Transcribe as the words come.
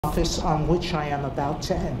office on which I am about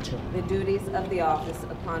to enter. the duties of the office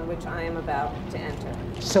upon which I am about to enter.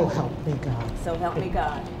 So help me God. So help me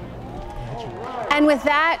God. And with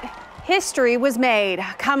that, history was made.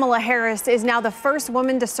 Kamala Harris is now the first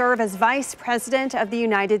woman to serve as Vice President of the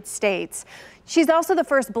United States. She's also the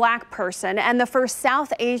first Black person and the first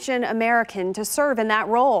South Asian American to serve in that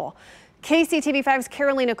role. KCTV5's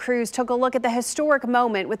Carolina Cruz took a look at the historic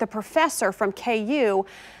moment with a professor from KU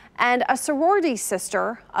and a sorority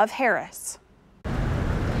sister of Harris.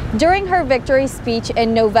 During her victory speech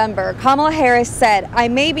in November, Kamala Harris said, "I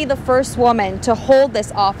may be the first woman to hold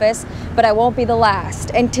this office, but I won't be the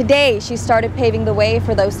last." And today she started paving the way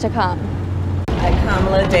for those to come. I,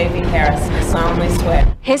 Kamala Davy Harris, do solemnly swear.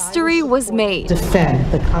 History was made.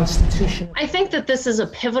 Defend the Constitution. I think that this is a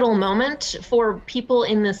pivotal moment for people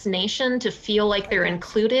in this nation to feel like they're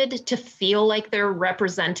included, to feel like they're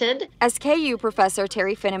represented. As KU professor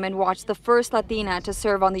Terry Finneman watched the first Latina to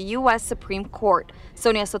serve on the U.S. Supreme Court,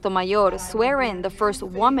 Sonia Sotomayor, swear in the first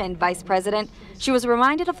woman vice president, she was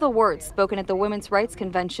reminded of the words spoken at the Women's Rights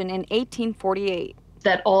Convention in 1848.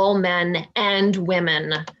 That all men and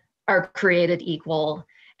women are created equal.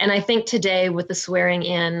 And I think today, with the swearing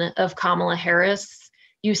in of Kamala Harris,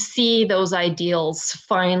 you see those ideals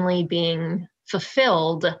finally being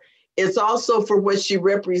fulfilled. It's also for what she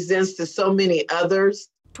represents to so many others.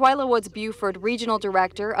 Twyla Woods Buford, regional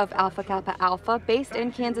director of Alpha Kappa Alpha, based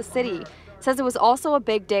in Kansas City, says it was also a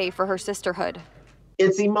big day for her sisterhood.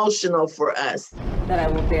 It's emotional for us. That I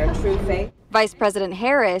will bear true faith. Vice President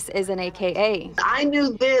Harris is an AKA. I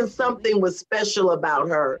knew then something was special about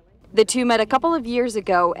her. The two met a couple of years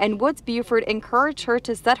ago, and Woods Buford encouraged her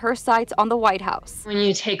to set her sights on the White House. When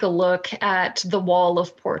you take a look at the wall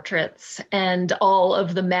of portraits and all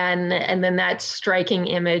of the men, and then that striking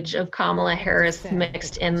image of Kamala Harris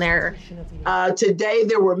mixed in there. Today,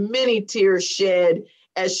 there were many tears shed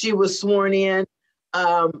as she was sworn in.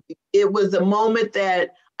 It was a moment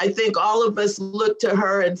that I think all of us looked to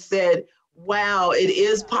her and said, wow, it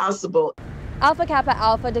is possible. Alpha Kappa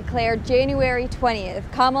Alpha declared January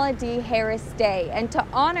 20th Kamala D. Harris Day, and to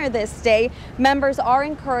honor this day, members are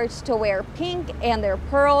encouraged to wear pink and their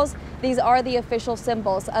pearls. These are the official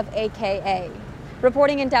symbols of AKA.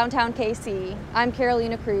 Reporting in downtown KC, I'm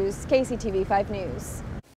Carolina Cruz, KCTV 5 News.